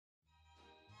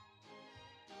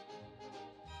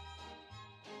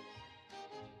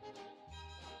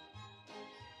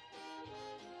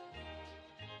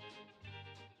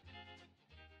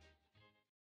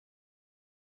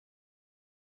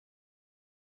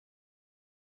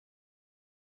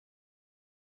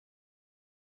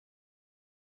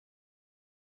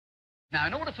Now,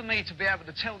 in order for me to be able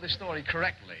to tell this story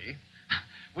correctly,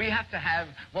 we have to have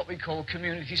what we call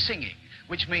community singing,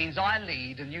 which means I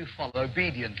lead and you follow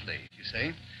obediently, you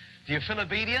see. Do you feel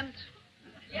obedient?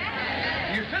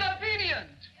 Yeah. Do you feel obedient?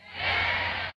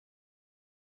 Yeah.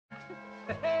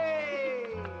 Hey!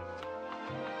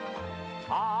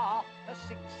 Half a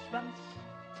sixpence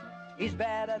is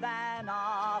better than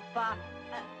half a...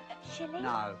 shilling?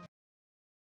 No.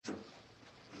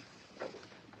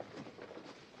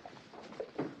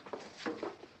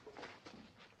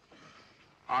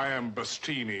 I am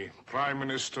Bastini, Prime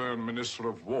Minister and Minister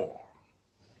of War.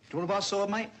 Do you want to buy a sword,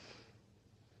 mate?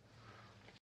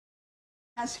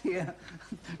 Has here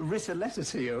writ a letter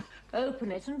to you.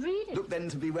 Open it and read it. Look then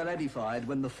to be well edified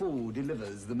when the fool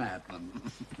delivers the madman.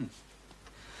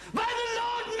 By the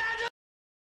Lord, madam!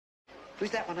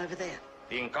 Who's that one over there?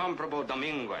 The incomparable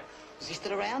Domingo. Is he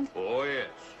still around? Oh, yes.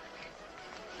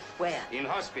 Where? In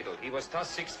hospital. He was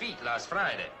tossed 6 feet last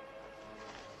Friday.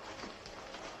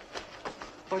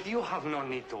 But you have no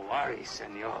need to worry,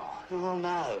 senor. Oh,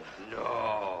 no.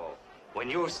 No. When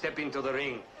you step into the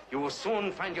ring, you will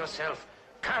soon find yourself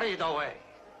carried away.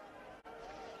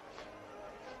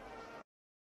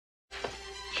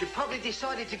 She probably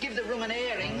decided to give the room an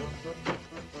airing.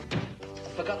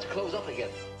 Forgot to close up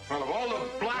again. Well, of all the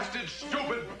blasted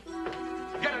stupid...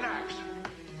 Get an axe.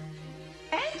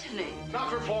 Anthony! Not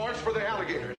for Florence, for the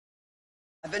alligators.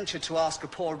 I ventured to ask a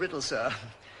poor riddle, sir,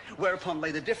 whereupon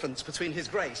lay the difference between his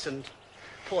grace and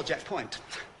poor Jack Point.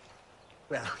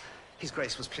 Well, his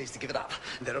grace was pleased to give it up.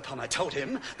 And thereupon I told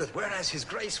him that whereas his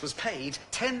grace was paid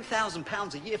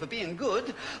 £10,000 a year for being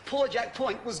good, poor Jack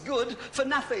Point was good for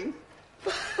nothing.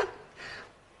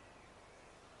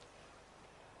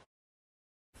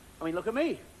 I mean, look at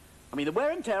me. I mean, the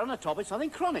wear and tear on the top is something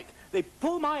chronic. They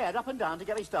pull my head up and down to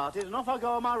get me started, and off I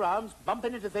go on my rounds,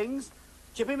 bumping into things,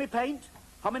 chipping me paint,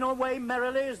 humming away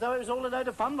merrily as though it was all a load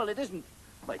of fun. Well, it isn't.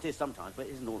 Well, it is sometimes, but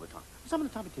it isn't all the time. Some of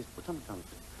the time it is, but sometimes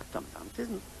it isn't. Sometimes it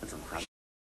isn't, and sometimes...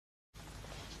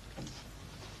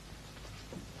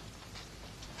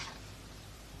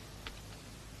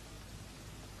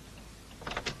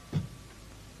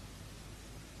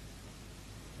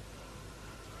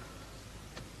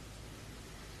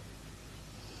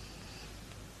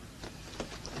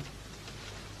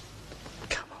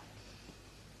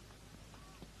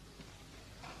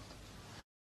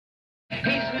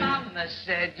 His mama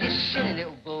said, you silly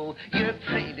little bull, you're a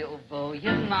pretty little bull,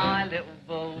 you're my little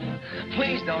bull.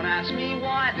 Please don't ask me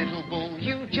why, little bull,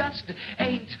 you just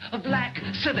ain't a black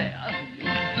sedan.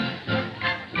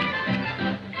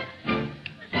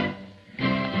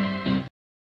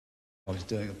 I was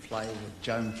doing a play with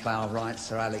Joan Plowright,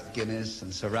 Sir Alec Guinness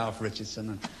and Sir Ralph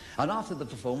Richardson. And after the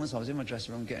performance, I was in my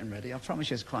dressing room getting ready. I promise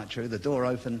you it's quite true. The door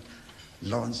opened,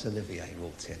 Laurence Olivier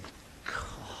walked in.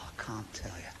 Oh, I can't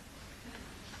tell you.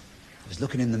 I was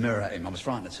looking in the mirror at him. I was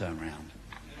frightened to turn around.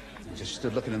 He just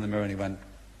stood looking in the mirror and he went,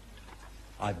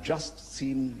 I've just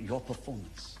seen your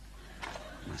performance.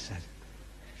 And I said,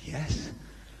 yes.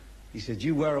 He said,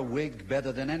 you wear a wig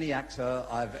better than any actor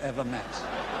I've ever met.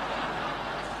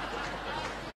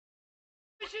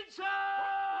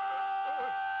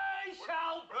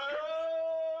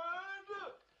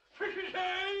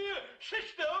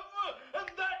 System, and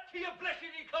that to your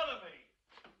blessed economy.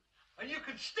 And you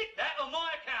can stick that on my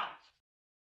account.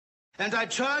 And I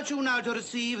charge you now to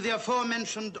receive the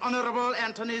aforementioned Honourable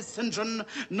Anthony St. John,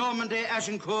 Normandy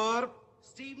Agincourt,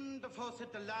 Stephen de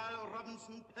Fawcett, Delisle,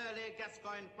 Robinson, Purley,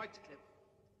 Gascoigne, Whitecliffe.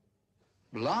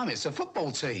 Blimey, it's a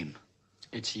football team.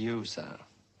 It's you, sir.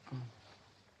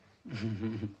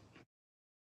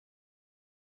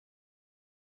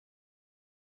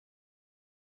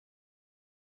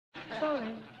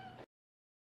 Sorry.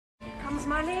 Here comes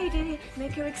my lady.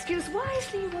 Make your excuse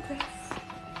wisely, your grace.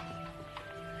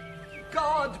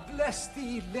 God bless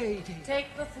thee, lady.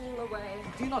 Take the fool away.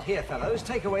 Do you not hear, fellows?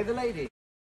 Take away the lady.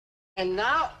 And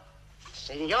now,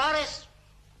 senores,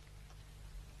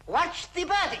 watch the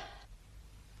birdie.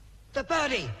 The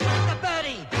birdie, the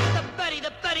birdie, the birdie,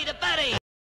 the birdie, the birdie.